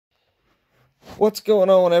What's going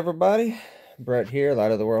on, everybody? Brett here,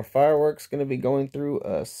 Light of the World Fireworks. Going to be going through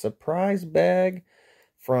a surprise bag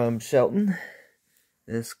from Shelton.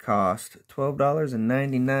 This cost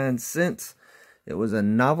 $12.99. It was a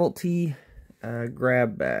novelty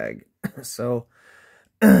grab bag. So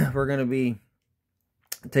we're going to be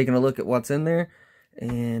taking a look at what's in there,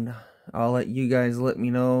 and I'll let you guys let me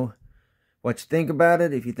know what you think about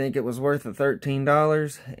it, if you think it was worth the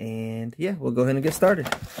 $13, and yeah, we'll go ahead and get started.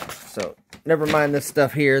 So, never mind this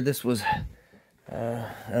stuff here. This was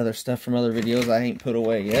other stuff from other videos I ain't put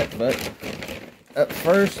away yet, but up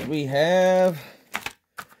first we have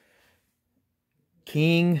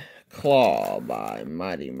King Claw by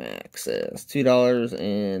Mighty Max. Says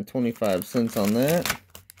 $2.25 on that.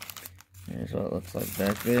 Here's what it looks like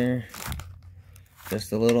back there.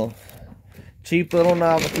 Just a little cheap little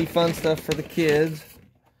novelty, fun stuff for the kids.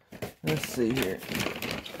 Let's see here.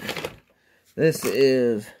 This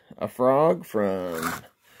is a frog from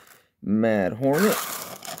Mad Hornet.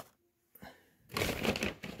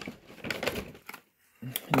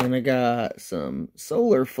 And then I got some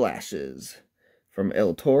solar flashes from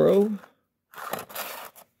El Toro.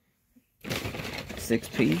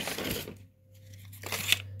 6-piece.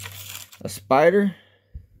 A spider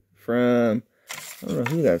from, I don't know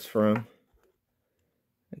who that's from.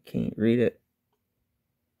 I can't read it.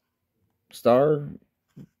 Star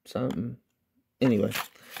something. Anyway.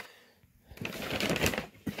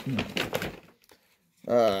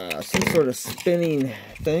 Some sort of spinning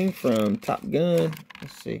thing from Top Gun.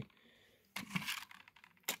 Let's see.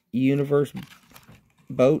 Universe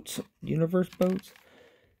boats.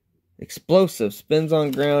 Explosive. Spins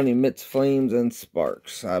on ground, emits flames and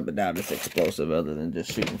sparks. I doubt it's explosive other than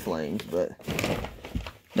just shooting flames, but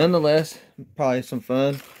nonetheless, probably some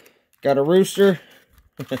fun. Got a rooster.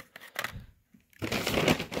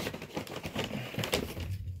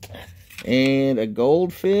 And a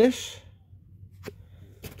goldfish.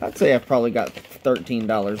 I'd say I've probably got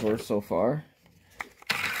 $13 worth so far.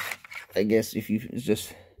 I guess if you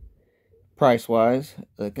just price-wise.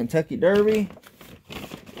 The Kentucky Derby.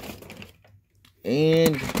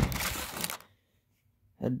 And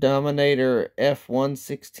a Dominator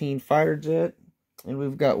F-116 fighter jet. And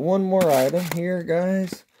we've got one more item here,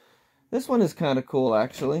 guys. This one is kind of cool,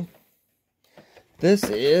 actually. This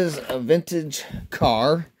is a vintage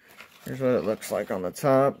car. Here's what it looks like on the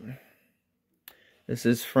top. This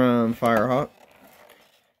is from Firehawk.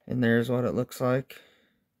 And there's what it looks like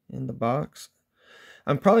in the box.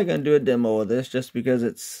 I'm probably going to do a demo of this just because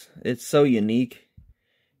it's so unique.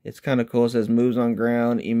 It's kind of cool. It says moves on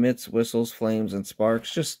ground, emits whistles, flames, and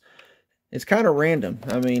sparks. It's kind of random.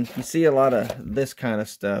 I mean, you see a lot of this kind of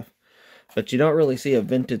stuff, but you don't really see a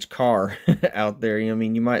vintage car out there. I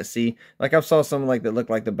mean, you might see, like I've saw some like that look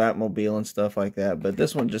like the Batmobile and stuff like that, but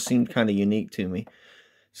this one just seemed kind of unique to me.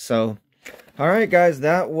 So, all right, guys,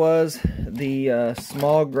 that was the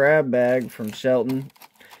small grab bag from Shelton.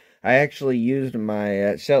 I actually used my,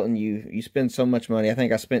 at Shelton, you spend so much money. I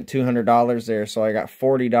think I spent $200 there, so I got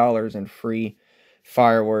 $40 in free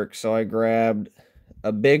fireworks. So I grabbed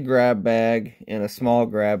a big grab bag and a small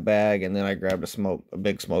grab bag, and then I grabbed a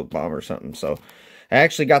big smoke bomb or something. So I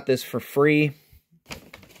actually got this for free.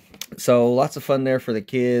 So lots of fun there for the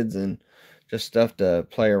kids and just stuff to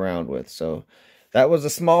play around with. So that was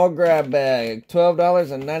a small grab bag,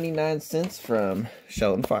 $12.99 from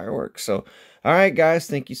Shelton Fireworks. So, all right, guys,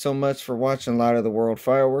 thank you so much for watching Light of the World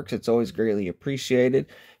Fireworks. It's always greatly appreciated.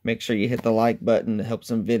 Make sure you hit the like button to help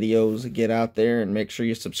some videos get out there, and make sure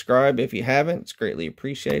you subscribe if you haven't. It's greatly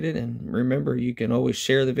appreciated. And remember, you can always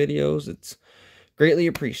share the videos. It's greatly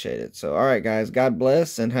appreciated. So, all right, guys, God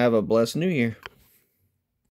bless and have a blessed new year.